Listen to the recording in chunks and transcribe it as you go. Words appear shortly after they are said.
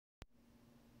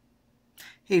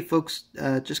Hey folks,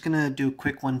 just gonna do a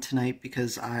quick one tonight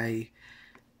because I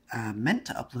meant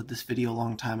to upload this video a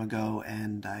long time ago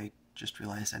and I just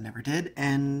realized I never did,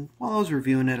 and while I was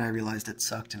reviewing it I realized it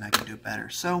sucked and I could do it better.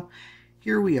 So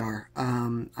here we are.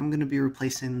 I'm gonna be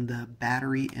replacing the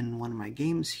battery in one of my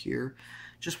games here.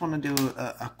 Just want to do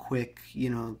a quick,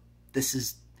 this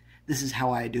is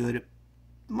how I do it. It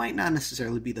might not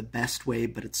necessarily be the best way,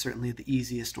 but it's certainly the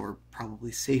easiest or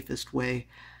probably safest way.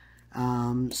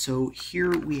 So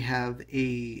here we have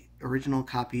a original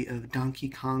copy of Donkey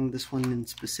Kong. This one in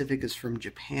specific is from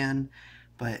Japan,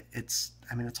 but it's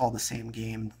all the same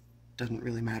game. Doesn't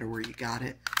really matter where you got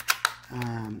it.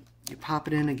 You pop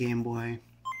it in a Game Boy.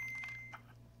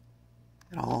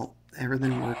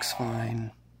 Everything works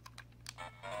fine.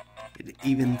 It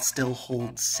even still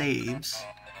holds saves.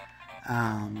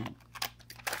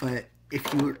 But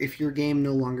if your game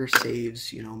no longer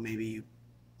saves, maybe you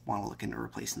want to look into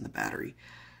replacing the battery.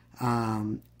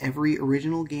 Every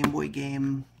original Game Boy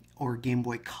game or Game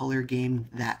Boy Color game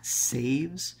that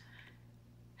saves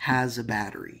has a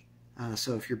battery.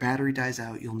 So if your battery dies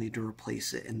out, you'll need to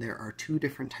replace it. And there are two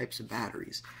different types of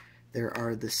batteries. There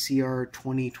are the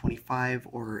CR2025,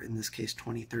 or in this case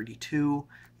 2032.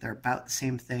 They're about the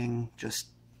same thing, just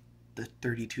the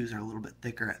 32s are a little bit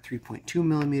thicker at 3.2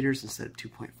 millimeters instead of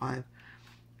 2.5.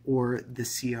 Or the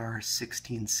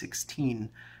CR1616.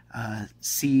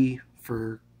 C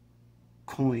for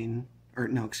coin, or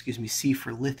no, excuse me, C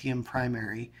for lithium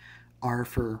primary, R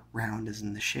for round as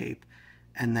in the shape,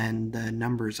 and then the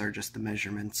numbers are just the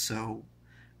measurements. So,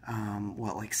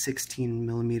 like 16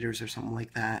 millimeters or something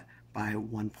like that by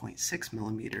 1.6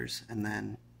 millimeters, and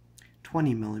then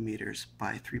 20 millimeters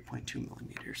by 3.2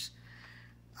 millimeters.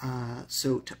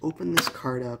 So to open this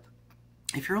cart up,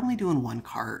 if you're only doing one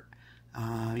cart,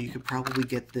 you could probably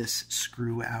get this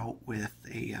screw out with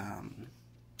a,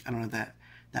 I don't know,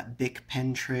 that Bic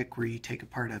pen trick where you take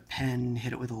apart a pen,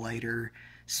 hit it with a lighter,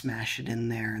 smash it in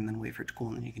there, and then wait for it to cool,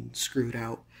 and then you can screw it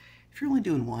out. If you're only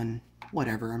doing one,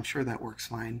 whatever, I'm sure that works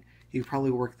fine. You could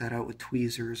probably work that out with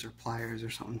tweezers or pliers or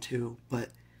something too, but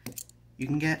you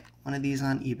can get one of these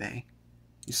on eBay.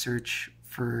 You search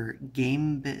for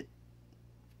Game Bit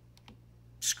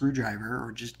screwdriver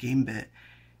or just Game Bit,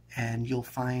 and you'll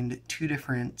find two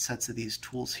different sets of these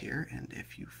tools here, and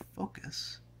if you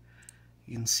focus,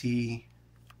 you can see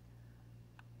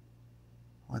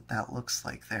what that looks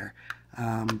like there.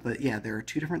 But yeah, there are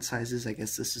two different sizes. I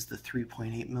guess this is the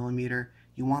 3.8 millimeter.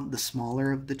 You want the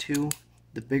smaller of the two.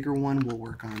 The bigger one will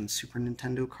work on Super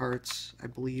Nintendo carts, I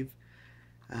believe.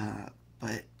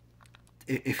 But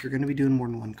if you're going to be doing more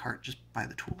than one cart, just buy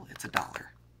the tool. It's $1.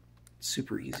 It's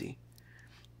super easy.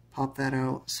 Pop that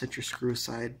out, set your screw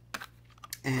aside,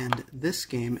 and this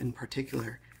game in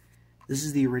particular, this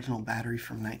is the original battery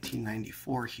from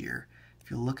 1994 here. If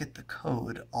you look at the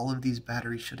code, all of these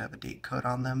batteries should have a date code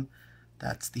on them.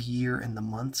 That's the year and the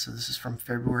month, so this is from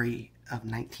February of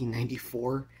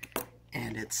 1994,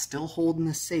 and it's still holding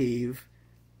the save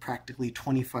practically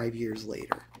 25 years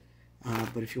later.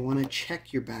 But if you want to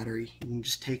check your battery, you can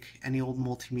just take any old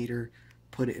multimeter,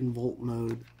 put it in volt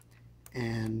mode,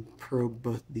 and probe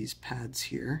both these pads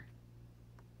here,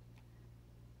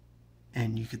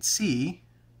 and you could see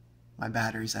my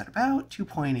battery's at about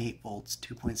 2.8 volts,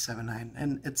 2.79,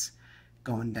 and it's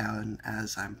going down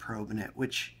as I'm probing it,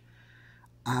 which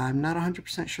I'm not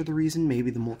 100% sure the reason. Maybe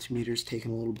the multimeter's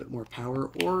taking a little bit more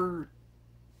power, or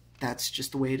that's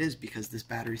just the way it is because this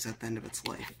battery's at the end of its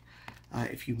life.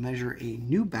 If you measure a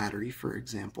new battery, for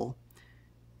example,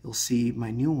 you'll see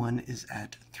my new one is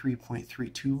at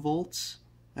 3.32 volts.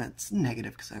 That's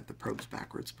negative because I have the probes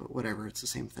backwards, but whatever, it's the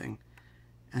same thing.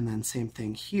 And then same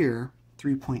thing here,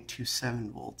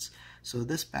 3.27 volts. So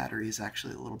this battery is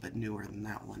actually a little bit newer than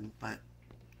that one, but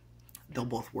they'll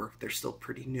both work. They're still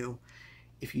pretty new.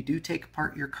 If you do take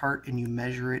apart your cart and you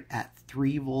measure it at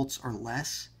 3 volts or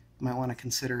less, you might want to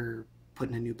consider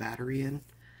putting a new battery in.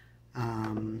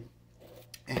 And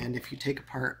if you take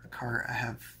apart a cart,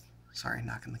 sorry,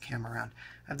 knocking the camera around.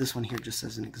 I have this one here just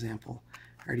as an example.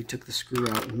 I already took the screw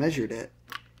out and measured it,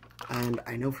 and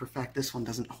I know for a fact this one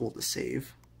doesn't hold a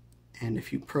save. And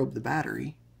if you probe the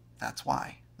battery, that's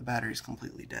why. The battery is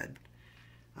completely dead.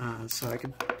 So I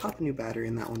could pop a new battery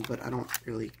in that one, but I don't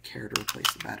really care to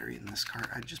replace the battery in this cart.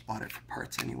 I just bought it for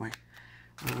parts anyway.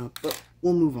 But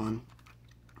we'll move on.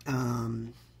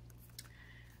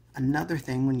 Another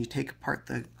thing, when you take apart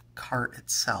the cart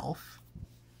itself,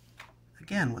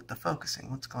 again with the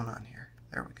focusing, what's going on here?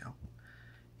 There we go.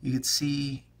 You can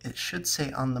see it should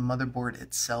say on the motherboard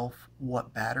itself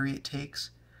what battery it takes.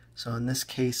 So in this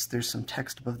case, there's some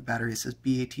text above the battery. It says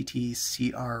BATT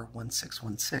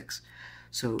CR1616.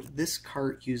 So this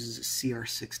cart uses a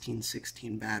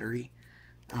CR1616 battery.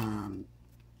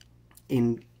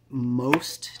 In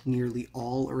nearly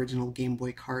all original Game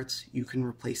Boy carts, you can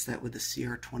replace that with a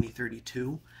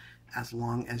CR2032 as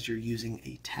long as you're using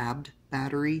a tabbed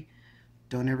battery.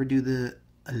 Don't ever do the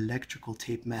electrical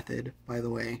tape method, by the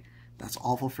way. That's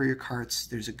awful for your carts.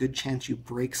 There's a good chance you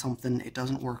break something. It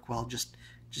doesn't work well. Just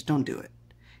don't do it.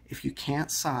 If you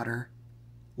can't solder,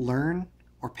 learn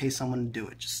or pay someone to do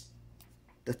it.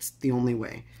 That's the only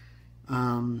way.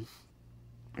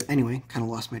 Anyway, kind of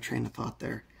lost my train of thought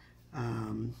there.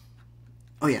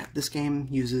 Oh yeah, this game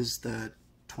uses the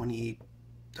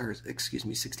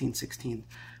 1616,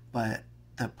 but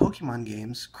the Pokemon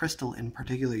games, Crystal in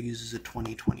particular, uses a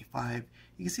 2025.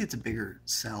 You can see it's a bigger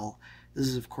cell. This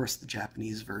is of course the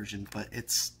Japanese version, but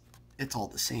it's all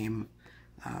the same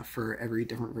for every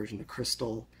different version of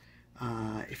Crystal.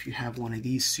 If you have one of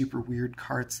these super weird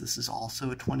carts, this is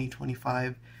also a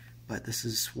 2025, but this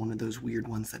is one of those weird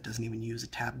ones that doesn't even use a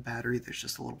tab battery. There's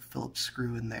just a little Phillips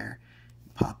screw in there.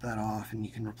 You pop that off and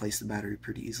you can replace the battery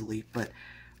pretty easily, but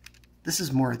this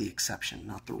is more the exception,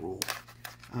 not the rule.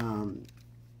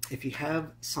 If you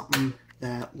have something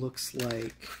that looks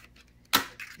like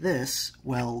this,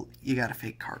 well, you got a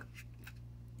fake cart.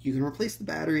 You can replace the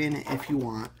battery in it if you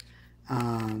want,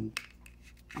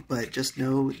 but just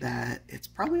know that it's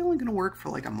probably only going to work for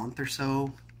like a month or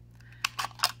so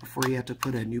before you have to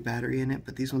put a new battery in it.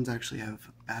 But these ones actually have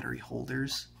battery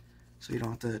holders, so you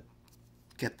don't have to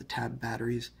get the tab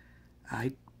batteries.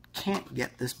 I can't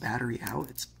get this battery out.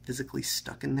 It's physically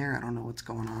stuck in there. I don't know what's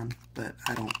going on, but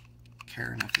I don't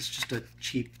care enough. It's just a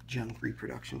cheap junk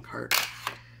reproduction cart.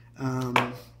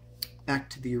 Back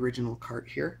to the original cart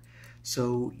here.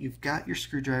 So you've got your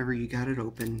screwdriver, you got it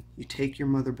open, you take your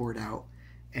motherboard out,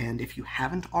 and if you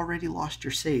haven't already lost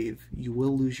your save, you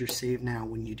will lose your save now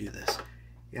when you do this.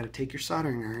 You got to take your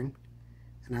soldering iron,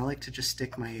 and I like to just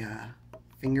stick my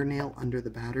fingernail under the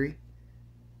battery,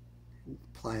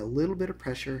 apply a little bit of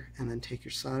pressure, and then take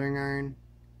your soldering iron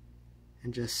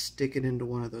and just stick it into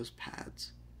one of those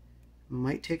pads. It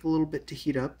might take a little bit to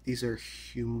heat up. These are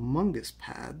humongous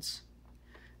pads.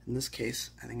 In this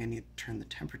case, I think I need to turn the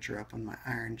temperature up on my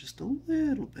iron just a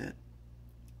little bit.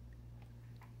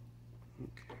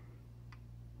 Okay.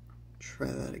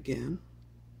 Try that again.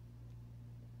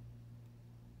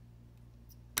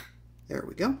 There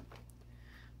we go.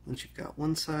 Once you've got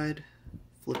one side,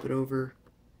 flip it over,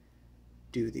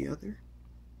 do the other.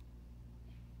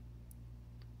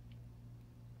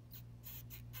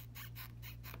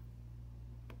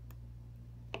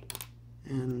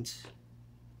 And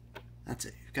that's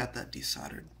it. You've got that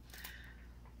desoldered.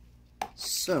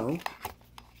 So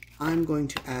I'm going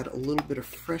to add a little bit of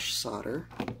fresh solder.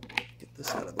 Get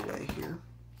this out of the way here.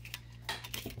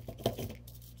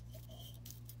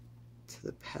 To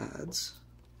the pads.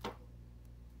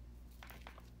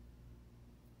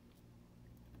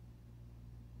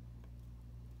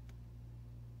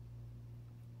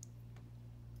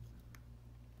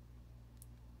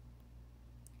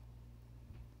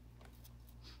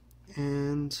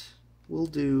 And we'll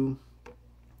do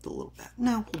the little bat.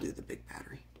 No, we'll do the big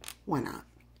battery. Why not?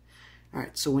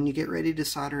 Alright, so when you get ready to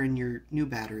solder in your new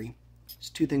battery, there's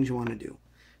two things you want to do.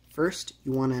 First,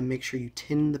 you want to make sure you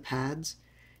tin the pads.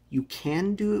 You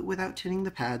can do it without tinning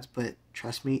the pads, but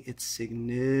trust me, it's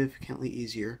significantly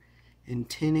easier. And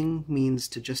tinning means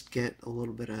to just get a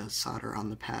little bit of solder on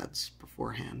the pads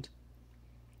beforehand.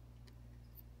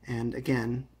 And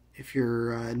again, if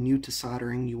you're new to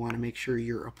soldering, you want to make sure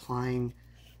you're applying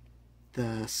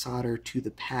the solder to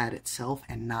the pad itself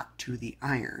and not to the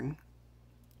iron.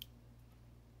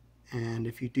 And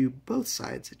if you do both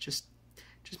sides, it just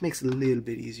makes it a little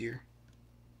bit easier.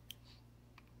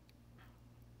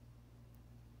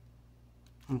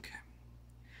 Okay.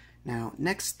 Now,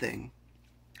 next thing,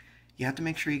 you have to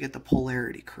make sure you get the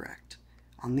polarity correct.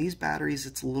 On these batteries,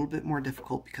 it's a little bit more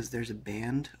difficult because there's a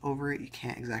band over it. You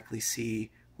can't exactly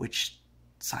see which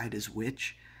side is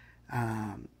which,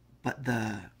 but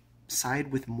the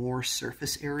side with more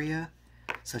surface area,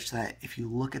 such that if you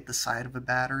look at the side of a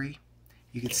battery,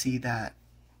 you can see that,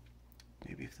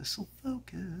 maybe if this will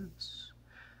focus,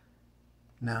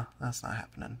 no, that's not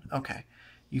happening. Okay,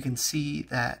 you can see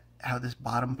that how this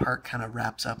bottom part kind of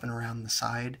wraps up and around the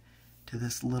side to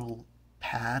this little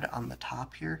pad on the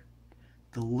top here.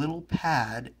 The little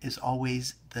pad is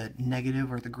always the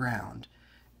negative or the ground,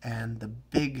 and the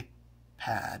big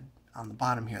pad on the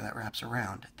bottom here that wraps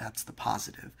around, that's the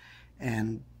positive.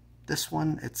 And this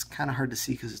one, it's kind of hard to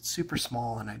see because it's super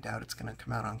small and I doubt it's going to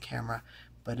come out on camera,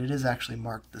 but it is actually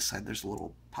marked this side. There's a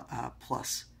little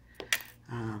plus.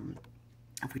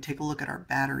 If we take a look at our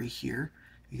battery here,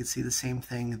 You can see the same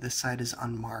thing. This side is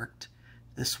unmarked.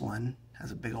 This one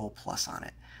has a big old plus on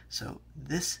it. So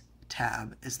this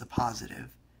tab is the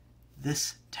positive.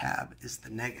 This tab is the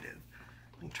negative.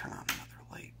 Let me turn on another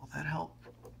light. Will that help?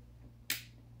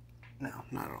 No,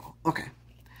 not at all. Okay.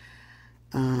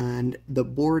 And the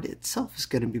board itself is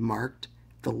going to be marked.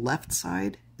 The left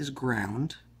side is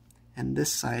ground, and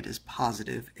this side is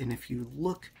positive. And if you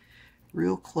look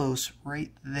real close,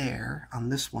 right there on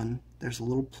this one, there's a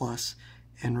little plus,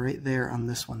 and right there on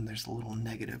this one, there's a little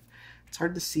negative. It's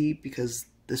hard to see because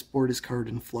this board is covered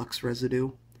in flux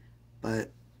residue,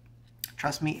 but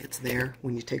trust me, it's there.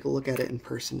 When you take a look at it in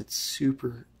person, it's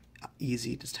super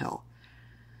easy to tell.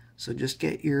 So just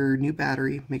get your new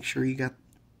battery, make sure you got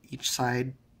each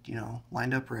side, you know,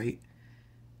 lined up right,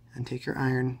 and take your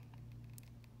iron,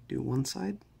 do one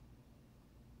side,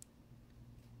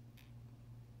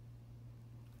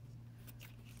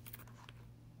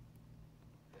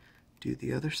 do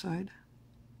the other side,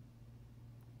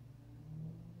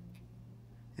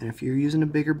 and if you're using a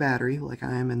bigger battery, like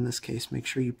I am in this case, make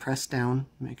sure you press down,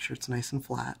 make sure it's nice and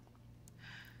flat,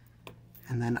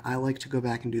 and then I like to go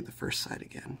back and do the first side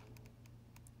again.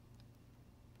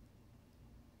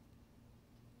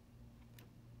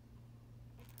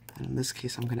 And in this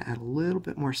case, I'm going to add a little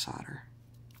bit more solder,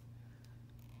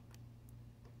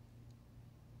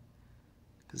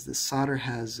 because this solder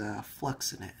has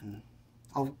flux in it, and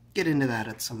I'll get into that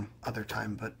at some other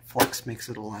time, but flux makes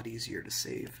it a lot easier to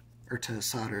save, or to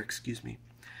solder, excuse me.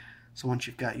 So once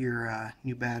you've got your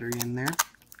new battery in there,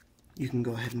 you can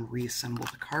go ahead and reassemble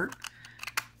the cart.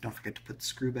 Don't forget to put the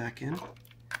screw back in.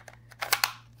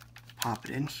 Pop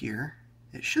it in here.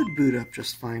 It should boot up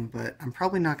just fine, but I'm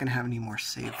probably not going to have any more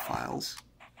save files,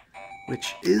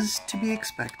 which is to be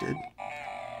expected.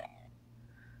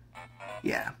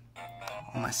 Yeah,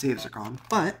 all my saves are gone,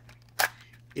 but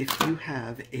if you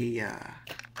have a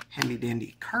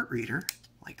handy-dandy cart reader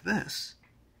like this,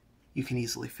 you can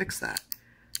easily fix that.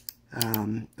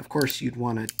 Of course, you'd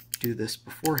want to do this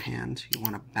beforehand. You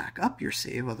want to back up your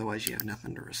save, otherwise you have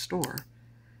nothing to restore.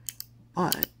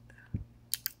 But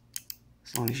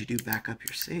as long as you do back up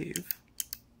your save,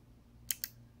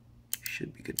 you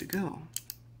should be good to go.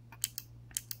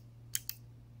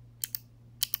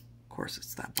 Of course,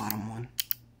 it's that bottom one.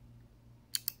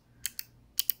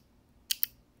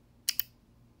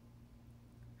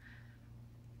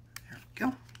 There we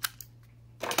go.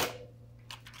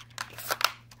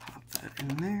 Pop that in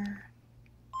there.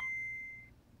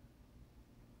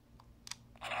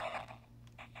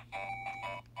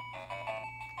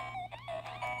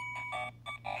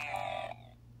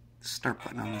 The start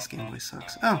button on this Game Boy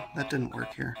sucks. Oh, that didn't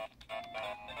work here.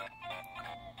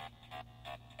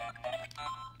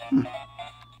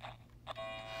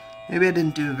 Maybe I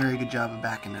didn't do a very good job of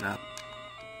backing it up.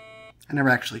 I never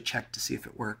actually checked to see if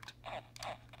it worked.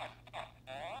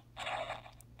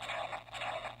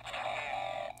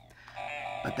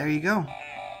 But there you go.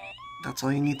 That's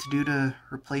all you need to do to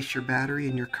replace your battery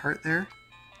in your cart there.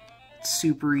 It's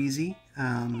super easy.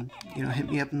 You know, hit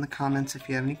me up in the comments if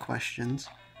you have any questions.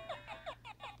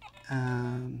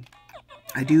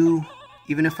 I do,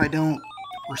 even if I don't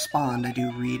respond, I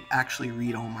do actually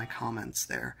read all my comments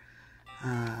there.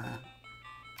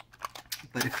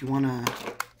 But if you want to,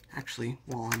 actually,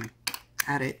 while I'm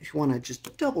at it, if you want to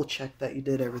just double check that you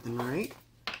did everything right.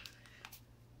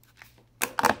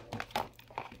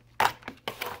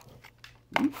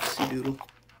 Oopsie doodle.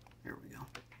 There we go.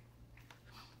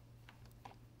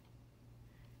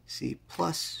 See,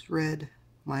 plus red,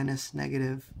 minus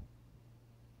negative.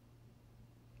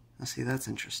 Now see, that's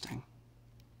interesting.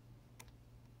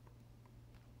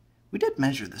 We did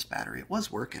measure this battery. It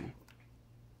was working.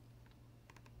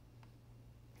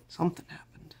 Something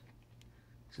happened.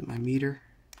 Is it my meter?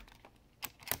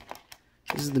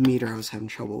 This is the meter I was having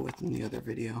trouble with in the other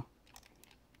video.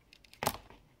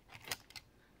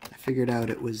 I figured out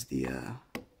it was the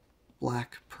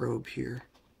black probe here.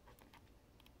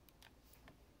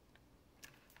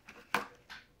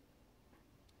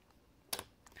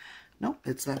 Nope,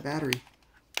 it's that battery.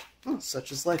 Oh,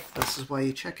 such is life. This is why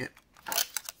you check it.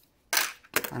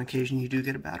 On occasion, you do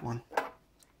get a bad one.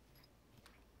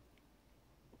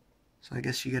 So I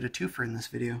guess you get a twofer in this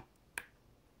video.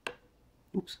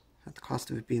 Oops, at the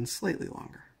cost of it being slightly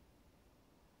longer.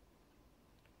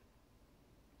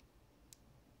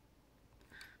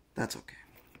 That's okay.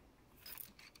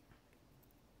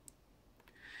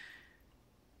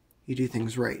 You do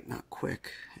things right, not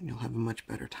quick, and you'll have a much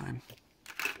better time.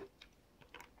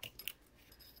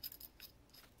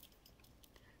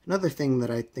 Another thing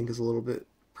that I think is a little bit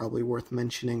probably worth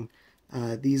mentioning,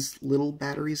 these little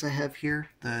batteries I have here,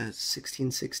 the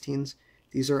 1616s,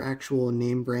 These are actual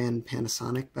name brand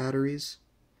Panasonic batteries,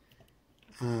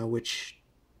 which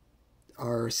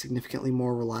are significantly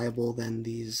more reliable than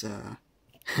these,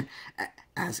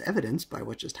 as evidenced by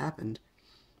what just happened.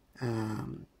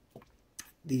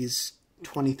 These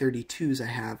 2032s I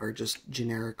have are just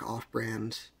generic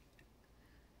off-brand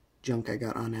junk I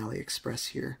got on AliExpress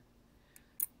here.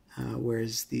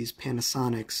 Whereas these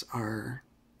Panasonics are,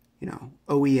 you know,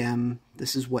 OEM.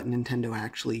 This is what Nintendo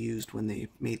actually used when they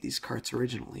made these carts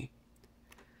originally.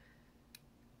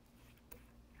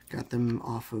 Got them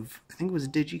off of, I think it was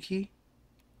DigiKey?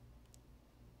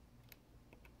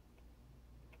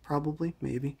 Probably,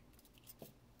 maybe.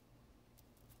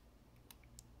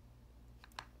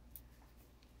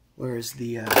 Whereas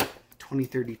the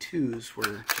 2032s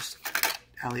were just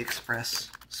AliExpress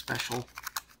special.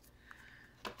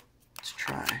 Let's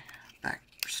try back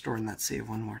restoring that save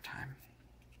one more time.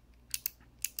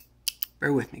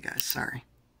 Bear with me, guys, sorry.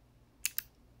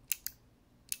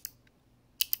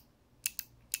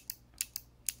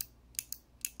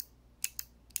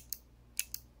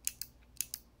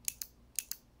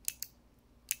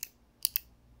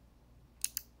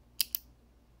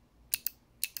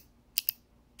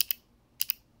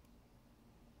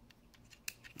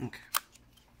 Okay.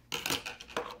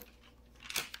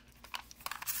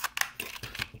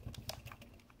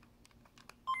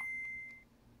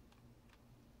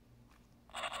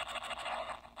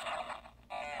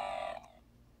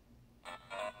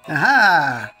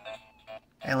 Aha!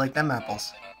 I like them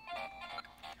apples.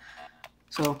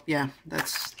 So yeah,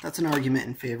 that's an argument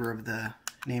in favor of the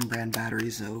name brand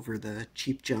batteries over the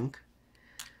cheap junk.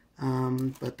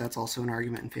 But that's also an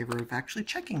argument in favor of actually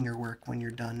checking your work when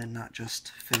you're done and not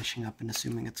just finishing up and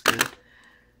assuming it's good.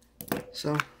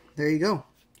 So there you go.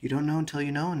 You don't know until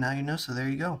you know, and now you know, so there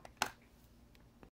you go.